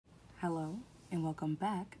Hello and welcome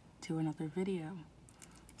back to another video.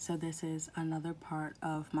 So this is another part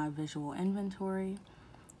of my visual inventory,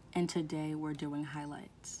 and today we're doing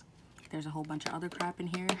highlights. There's a whole bunch of other crap in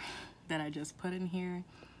here that I just put in here,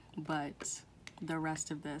 but the rest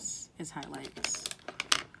of this is highlights.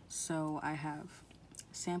 So I have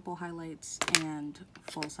sample highlights and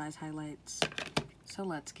full-size highlights. So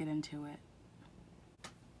let's get into it.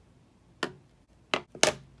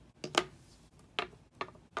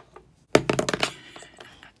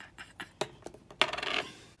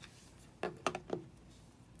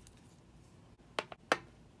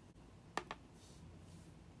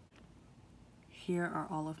 Here are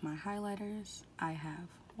all of my highlighters. I have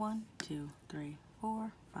 1, 2, 3,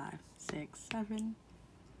 4, 5, 6, 7,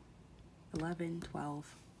 11,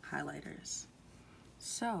 12 highlighters.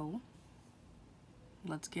 So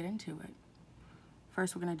let's get into it.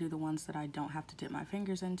 First, we're going to do the ones that I don't have to dip my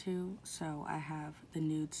fingers into. So I have the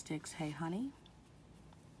Nude Sticks Hey Honey.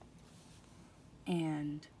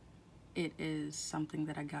 And it is something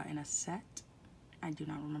that I got in a set. I do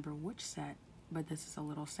not remember which set, but this is a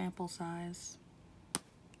little sample size.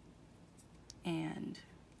 And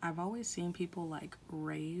I've always seen people like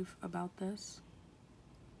rave about this,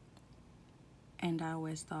 and I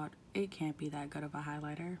always thought it can't be that good of a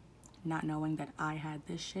highlighter, not knowing that I had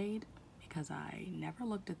this shade because I never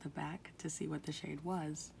looked at the back to see what the shade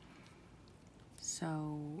was.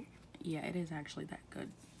 So yeah, it is actually that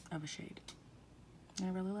good of a shade, and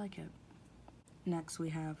I really like it. Next we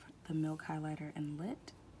have the Milk Highlighter in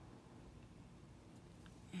Lit,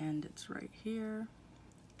 and it's right here.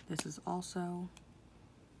 This is also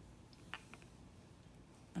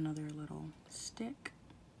another little stick.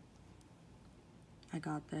 I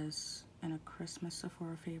got this in a Christmas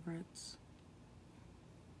Sephora Favorites.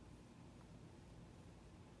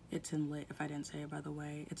 It's in Lit, if I didn't say it by the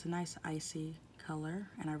way. It's a nice icy color,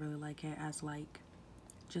 and I really like it as like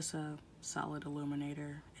just a solid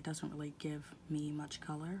illuminator. It doesn't really give me much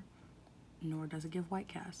color, nor does it give white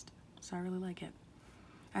cast, so I really like it.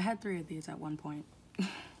 I had 3 of these at one point.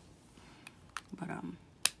 But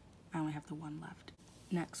I only have the one left.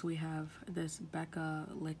 Next we have this Becca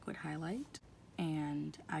liquid highlight,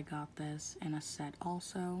 and I got this in a set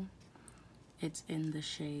also. It's in the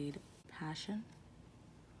shade Passion,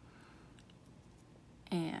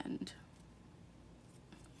 and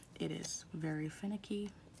it is very finicky,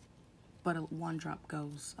 but one drop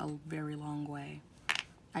goes a very long way.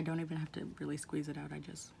 I don't even have to really squeeze it out. I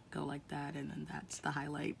just go like that, and then that's the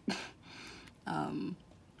highlight.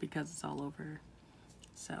 Because it's all over.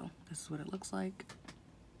 So this is what it looks like.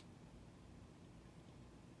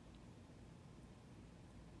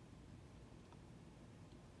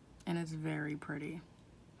 And it's very pretty.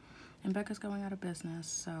 And Becca's going out of business,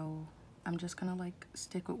 so I'm just gonna like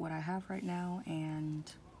stick with what I have right now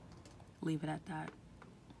and leave it at that.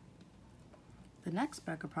 The next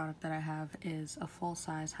Becca product that I have is a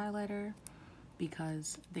full-size highlighter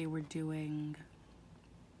because they were doing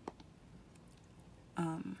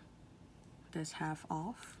this half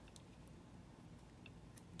off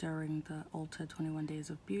during the Ulta 21 Days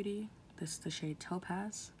of Beauty. This is the shade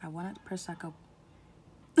Topaz. I wanted Prosecco.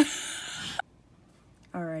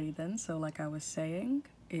 Alrighty then, so like I was saying,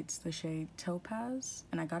 it's the shade Topaz,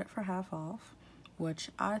 and I got it for half off, which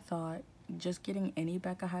I thought just getting any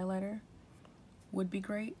Becca highlighter would be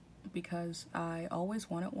great because I always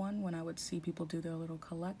wanted one when I would see people do their little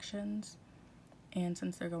collections. And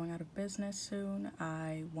since they're going out of business soon,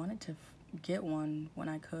 I wanted to get one when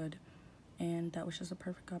I could, and that was just a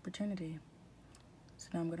perfect opportunity. So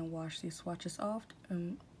now I'm gonna wash these swatches off.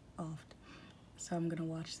 So I'm gonna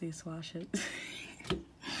wash these swatches.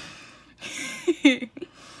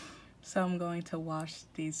 So I'm going to wash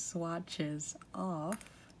these swatches off,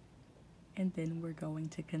 and then we're going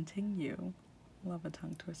to continue. Love a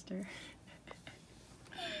tongue twister.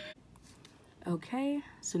 Okay,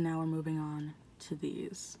 so now we're moving on to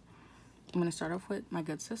these. I'm gonna start off with my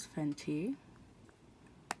Good Sis Fenty,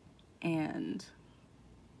 and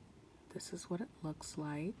this is what it looks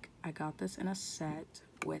like. I got this in a set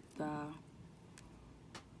with the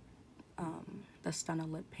Stunna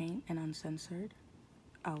lip paint and Uncensored.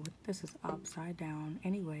 Oh, this is upside down.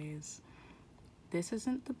 Anyways, this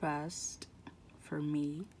isn't the best for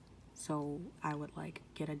me, so I would like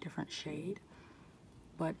get a different shade,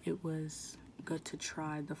 but it was good to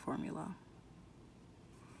try the formula.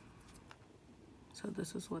 So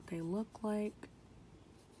this is what they look like.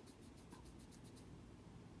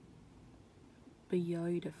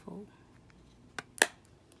 Beautiful.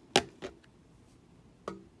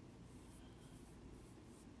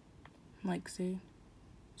 Like, see,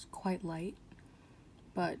 it's quite light,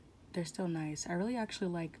 but they're still nice. I really actually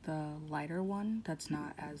like the lighter one that's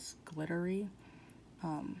not as glittery.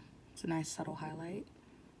 It's a nice subtle highlight,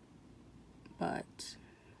 but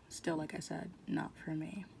still, like I said, not for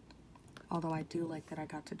me. Although I do like that I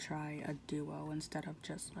got to try a duo instead of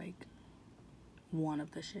just like one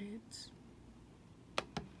of the shades.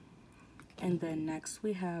 And then next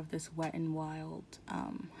we have this Wet n Wild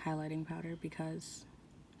highlighting powder because,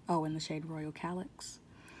 oh, in the shade Royal Calyx.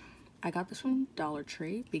 I got this from Dollar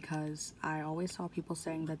Tree because I always saw people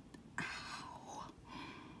saying that, ow,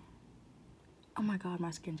 oh my god, my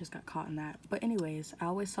skin just got caught in that. But anyways, I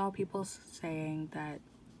always saw people saying that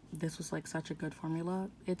this was like such a good formula.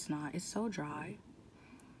 It's not. It's so dry.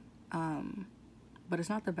 But it's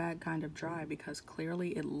not the bad kind of dry because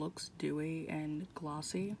clearly it looks dewy and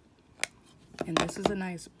glossy. And this is a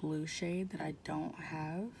nice blue shade that I don't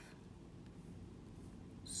have.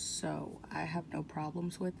 So I have no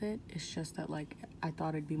problems with it. It's just that like I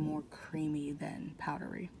thought it'd be more creamy than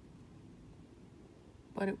powdery.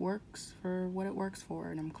 But it works for what it works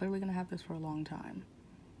for, and I'm clearly gonna have this for a long time.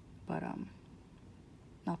 But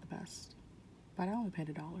not the best. But I only paid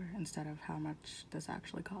 $1 instead of how much this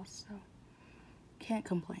actually costs, so can't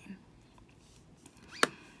complain.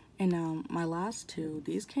 And my last two,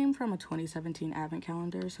 these came from a 2017 advent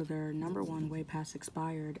calendar, so they're number 1, way past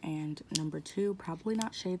expired, and number 2, probably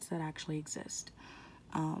not shades that actually exist.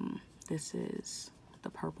 This is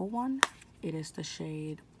the purple one. It is the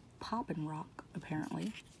shade Poppin' Rock,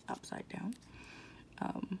 apparently, upside down.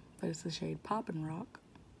 But it's the shade Poppin' Rock.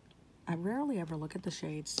 I rarely ever look at the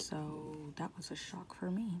shades, so that was a shock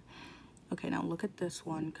for me. Okay, now look at this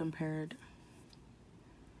one compared.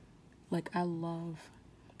 Like, I love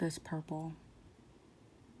this purple,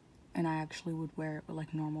 and I actually would wear it with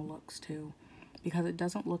like normal looks too, because it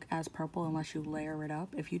doesn't look as purple unless you layer it up.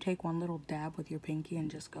 If you take one little dab with your pinky and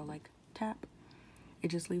just go like tap, it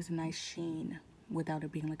just leaves a nice sheen without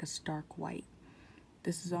it being like a stark white.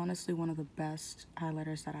 This is honestly one of the best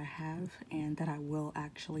highlighters that I have and that I will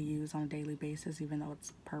actually use on a daily basis, even though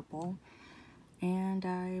it's purple, and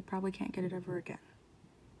I probably can't get it ever again.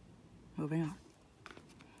 Moving on.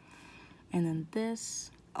 And then this,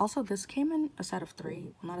 also this came in a set of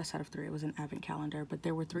 3. Well, not a set of 3, it was an advent calendar, but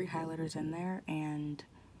there were 3 highlighters in there, and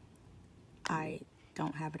I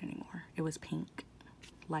don't have it anymore. It was pink,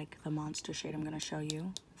 like the monster shade I'm going to show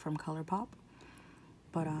you from ColourPop.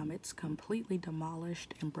 But it's completely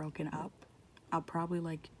demolished and broken up. I'll probably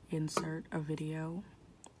like insert a video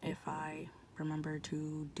if I remember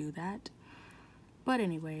to do that. But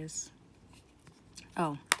anyways,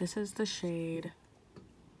 oh, this is the shade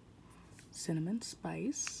Cinnamon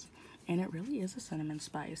Spice, and it really is a cinnamon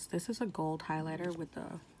spice. This is a gold highlighter with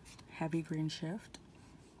a heavy green shift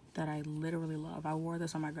that I literally love. I wore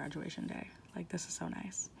this on my graduation day. Like, this is so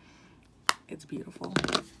nice. It's beautiful.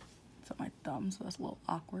 It's on my thumb, so that's a little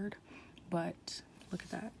awkward, but look at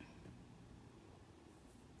that.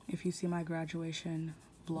 If you see my graduation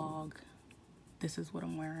vlog, this is what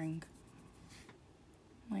I'm wearing.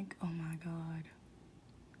 Like, oh my god.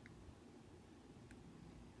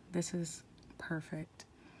 This is perfect.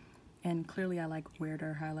 And clearly I like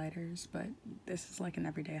weirder highlighters, but this is like an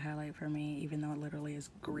everyday highlight for me, even though it literally is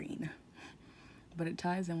green. But it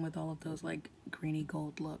ties in with all of those like greeny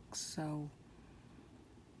gold looks, so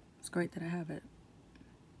it's great that I have it.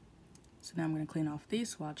 So now I'm going to clean off these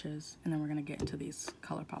swatches, and then we're going to get into these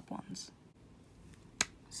ColourPop ones.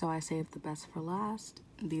 So I saved the best for last.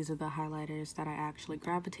 These are the highlighters that I actually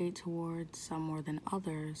gravitate towards, some more than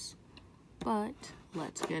others. But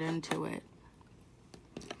let's get into it.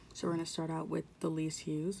 So we're going to start out with the least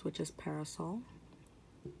used, which is Parasol,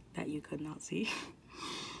 that you could not see.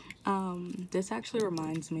 This actually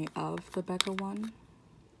reminds me of the Becca one,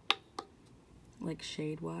 like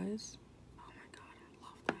shade-wise. Oh my god, I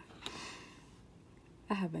love that.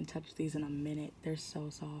 I haven't touched these in a minute. They're so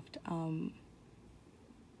soft.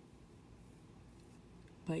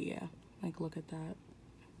 But yeah, like look at that.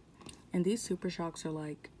 And these Super Shocks are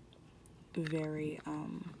like very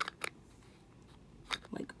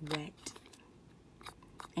like wet,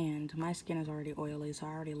 and my skin is already oily, so I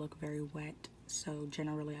already look very wet, so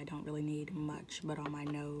generally I don't really need much but on my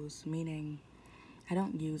nose, meaning I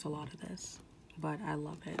don't use a lot of this, but I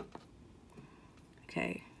love it.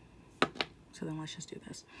 Okay, so then let's just do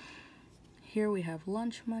this. Here we have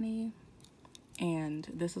Lunch Money, and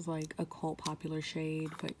this is like a cult popular shade,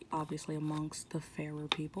 but obviously amongst the fairer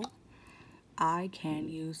people. I can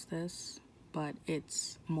use this, but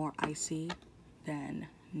it's more icy than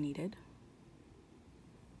needed.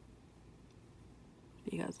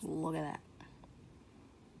 Because look at that.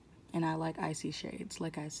 And I like icy shades,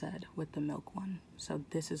 like I said, with the milk one. So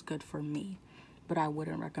this is good for me. but I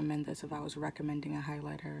wouldn't recommend this if I was recommending a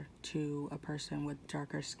highlighter to a person with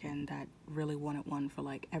darker skin that really wanted one for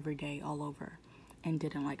like every day all over and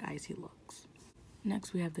didn't like icy looks.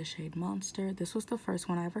 Next we have the shade Monster. This was the first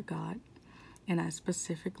one I ever got, and I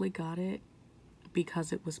specifically got it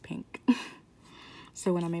because it was pink.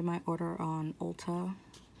 So when I made my order on Ulta,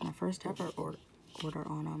 my first ever order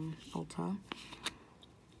on Ulta,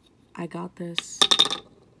 I got this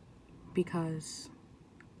because,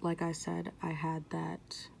 like I said, I had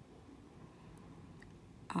that,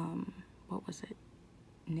 what was it,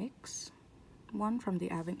 NYX one from the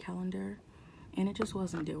Advent calendar, and it just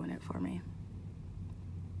wasn't doing it for me.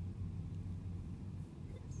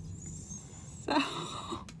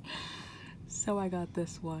 So I got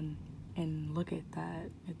this one, and look at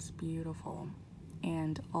that, it's beautiful.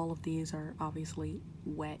 And all of these are obviously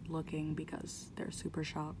wet looking because they're Super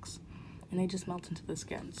Shocks, and they just melt into the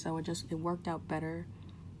skin. So it worked out better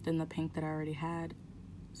than the pink that I already had.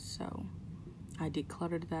 So I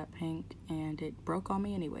decluttered that pink, and it broke on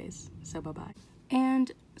me anyways, so bye-bye.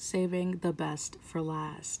 And saving the best for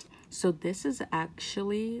last. So this is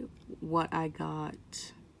actually what I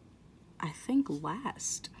got, I think,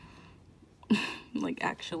 last. Like,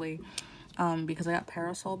 actually, because I got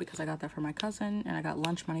Parasol because I got that for my cousin, and I got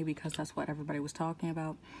Lunch Money because that's what everybody was talking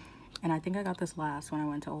about. And I think I got this last when I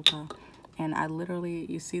went to Ulta. And I literally,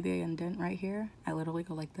 you see the indent right here? I literally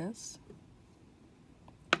go like this.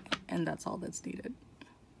 And that's all that's needed.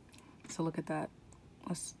 So look at that.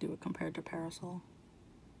 Let's do it compared to Parasol.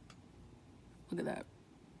 Look at that.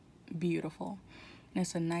 Beautiful. And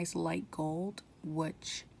it's a nice light gold,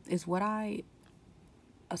 which is what I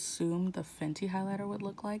assumed the Fenty highlighter would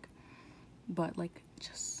look like. But like,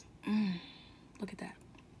 just look at that.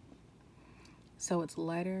 So it's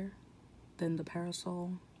lighter than the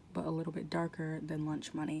Parasol, but a little bit darker than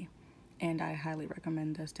Lunch Money. And I highly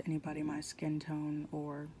recommend this to anybody my skin tone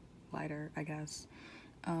or lighter, I guess.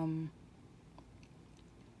 And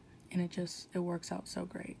it works out so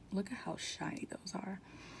great. Look at how shiny those are.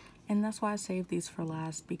 And that's why I saved these for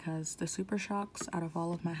last, because the Super Shocks out of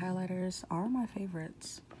all of my highlighters are my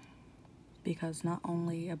favorites. Because not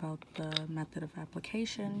only about the method of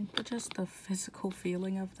application, but just the physical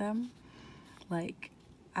feeling of them. Like,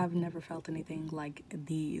 I've never felt anything like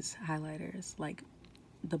these highlighters. Like,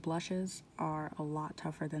 the blushes are a lot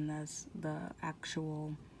tougher than this. The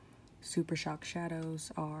actual Super Shock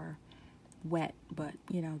shadows are wet, but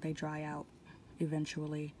you know, they dry out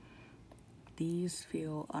eventually. These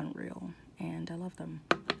feel unreal, and I love them.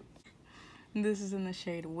 This is in the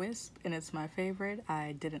shade Wisp, and it's my favorite.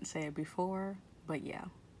 I didn't say it before, but yeah.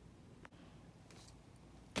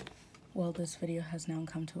 Well, this video has now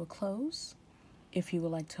come to a close. If you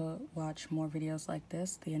would like to watch more videos like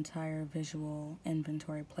this, the entire visual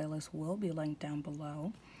inventory playlist will be linked down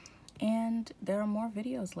below. And there are more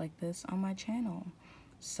videos like this on my channel.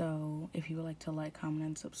 So if you would like to like, comment,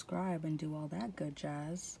 and subscribe and do all that good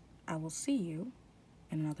jazz, I will see you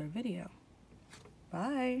in another video.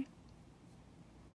 Bye!